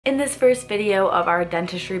In this first video of our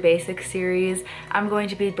Dentistry Basics series, I'm going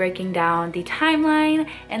to be breaking down the timeline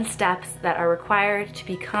and steps that are required to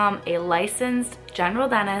become a licensed general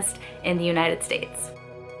dentist in the United States.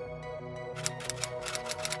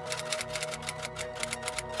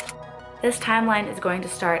 This timeline is going to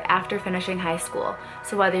start after finishing high school.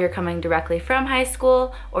 So whether you're coming directly from high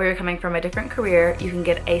school or you're coming from a different career, you can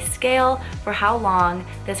get a scale for how long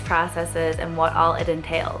this process is and what all it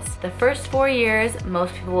entails. The first 4 years,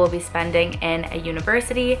 most people will be spending in a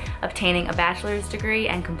university, obtaining a bachelor's degree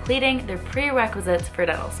and completing their prerequisites for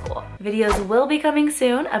dental school. Videos will be coming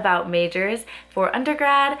soon about majors for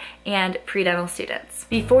undergrad and pre-dental students.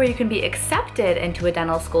 Before you can be accepted into a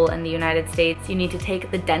dental school in the United States, you need to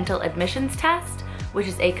take the dental admissions test, which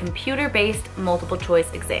is a computer-based multiple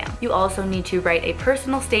choice exam. You also need to write a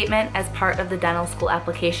personal statement as part of the dental school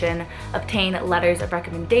application, obtain letters of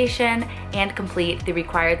recommendation, and complete the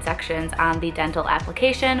required sections on the dental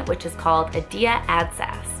application, which is called a DIA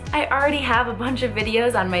ADSAS. I already have a bunch of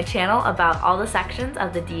videos on my channel about all the sections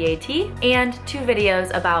of the DAT and 2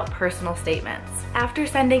 videos about personal statements. After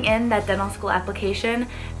sending in that dental school application,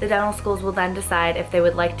 the dental schools will then decide if they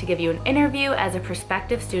would like to give you an interview as a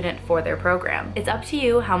prospective student for their program. It's up to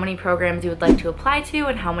you how many programs you would like to apply to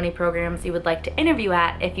and how many programs you would like to interview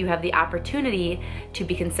at if you have the opportunity to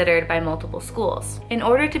be considered by multiple schools. In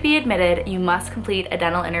order to be admitted, you must complete a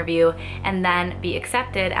dental interview and then be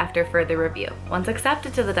accepted after further review. Once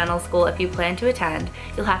accepted to the dental school, if you plan to attend,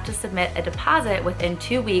 you'll have to submit a deposit within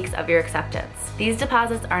 2 weeks of your acceptance. These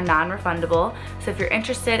deposits are non-refundable, so if you're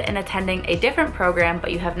interested in attending a different program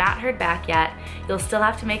but you have not heard back yet, you'll still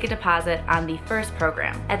have to make a deposit on the first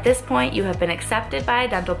program. At this point, you have been accepted by a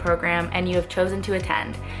dental program and you have chosen to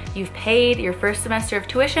attend. You've paid your first semester of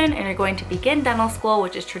tuition and you're going to begin dental school,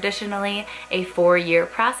 which is traditionally a 4-year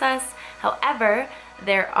process. However,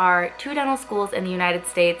 there are 2 dental schools in the United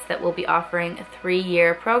States that will be offering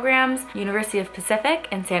 3-year programs: University of Pacific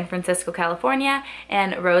in San Francisco, California,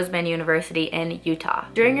 and Roseman University in Utah.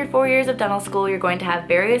 During your 4 years of dental school, you're going to have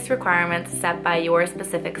various requirements set by your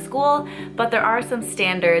specific school, but there are some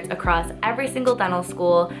standards across every single dental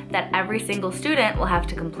school that every single student will have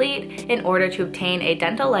to complete in order to obtain a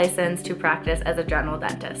dental license to practice as a general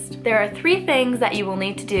dentist. There are 3 things that you will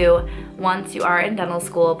need to do once you are in dental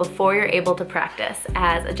school before you're able to practice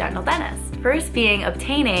as a general dentist. First being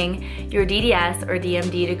obtaining your DDS or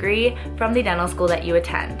DMD degree from the dental school that you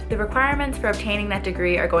attend. The requirements for obtaining that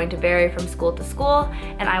degree are going to vary from school to school,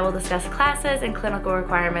 and I will discuss classes and clinical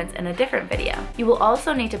requirements in a different video. You will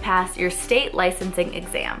also need to pass your state licensing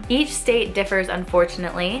exam. Each state differs,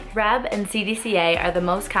 unfortunately. REB and CDCA are the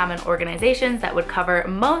most common organizations that would cover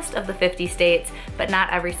most of the 50 states, but not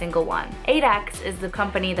every single one. ADEX is the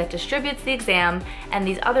company that distributes the exam, and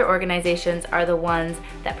these other organizations are the ones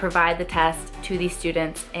that provide the test to the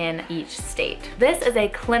students in each state. This is a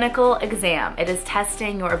clinical exam. It is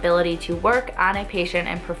testing your ability to work on a patient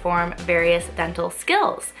and perform various dental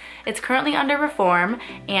skills. It's currently under reform,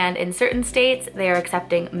 and in certain states they are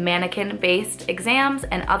accepting mannequin-based exams,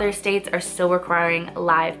 and other states are still requiring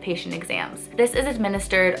live patient exams. This is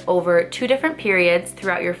administered over 2 different periods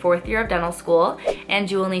throughout your 4th year of dental school,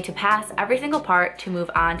 and you will need to pass every single part to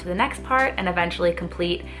move on to the next part and eventually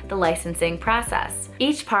complete the licensing process.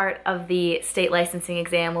 Each part of the state licensing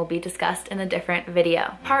exam will be discussed in a different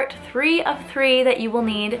video. Part 3 of 3 that you will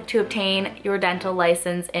need to obtain your dental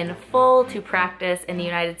license in full to practice in the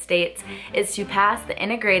United States is to pass the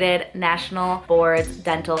Integrated National Board's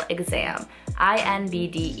Dental Exam,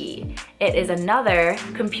 INBDE. It is another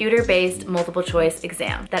computer-based multiple choice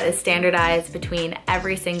exam that is standardized between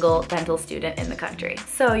every single dental student in the country.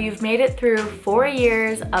 So you've made it through 4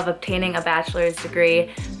 years of obtaining a bachelor's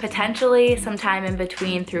degree, potentially sometime in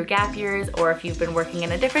between through gap years, or if you've been working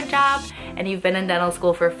in a different job and you've been in dental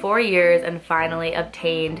school for 4 years and finally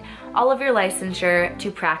obtained all of your licensure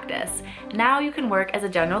to practice. Now you can work as a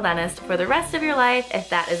general dentist for the rest of your life if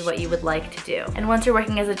that is what you would like to do. And once you're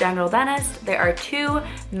working as a general dentist, there are 2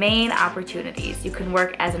 main opportunities. You can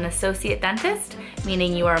work as an associate dentist,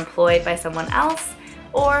 meaning you are employed by someone else,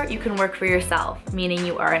 or you can work for yourself, meaning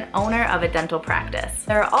you are an owner of a dental practice.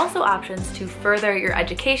 There are also options to further your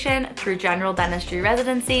education through general dentistry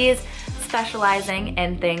residencies, specializing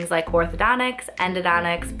in things like orthodontics,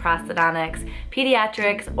 endodontics, prosthodontics,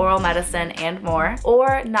 pediatrics, oral medicine, and more,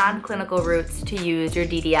 or non-clinical routes to use your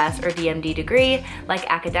DDS or DMD degree like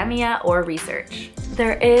academia or research.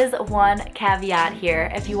 There is one caveat here.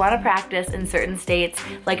 If you want to practice in certain states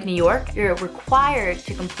like New York, you're required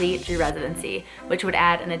to complete your residency, which would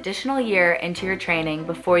add an additional year into your training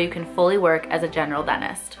before you can fully work as a general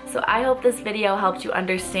dentist. So I hope this video helped you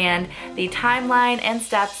understand the timeline and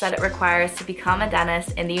steps that it requires to become a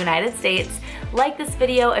dentist in the United States. Like this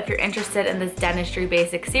video if you're interested in this Dentistry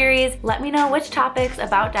Basics series. Let me know which topics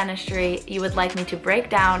about dentistry you would like me to break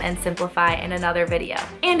down and simplify in another video.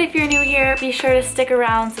 And if you're new here, be sure to stick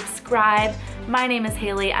around, subscribe. My name is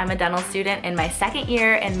Haley. I'm a dental student in my second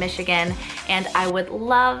year in Michigan, and I would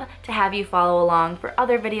love to have you follow along for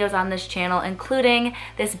other videos on this channel, including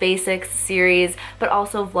this basics series, but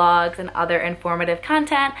also vlogs and other informative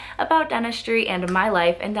content about dentistry and my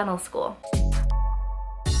life in dental school.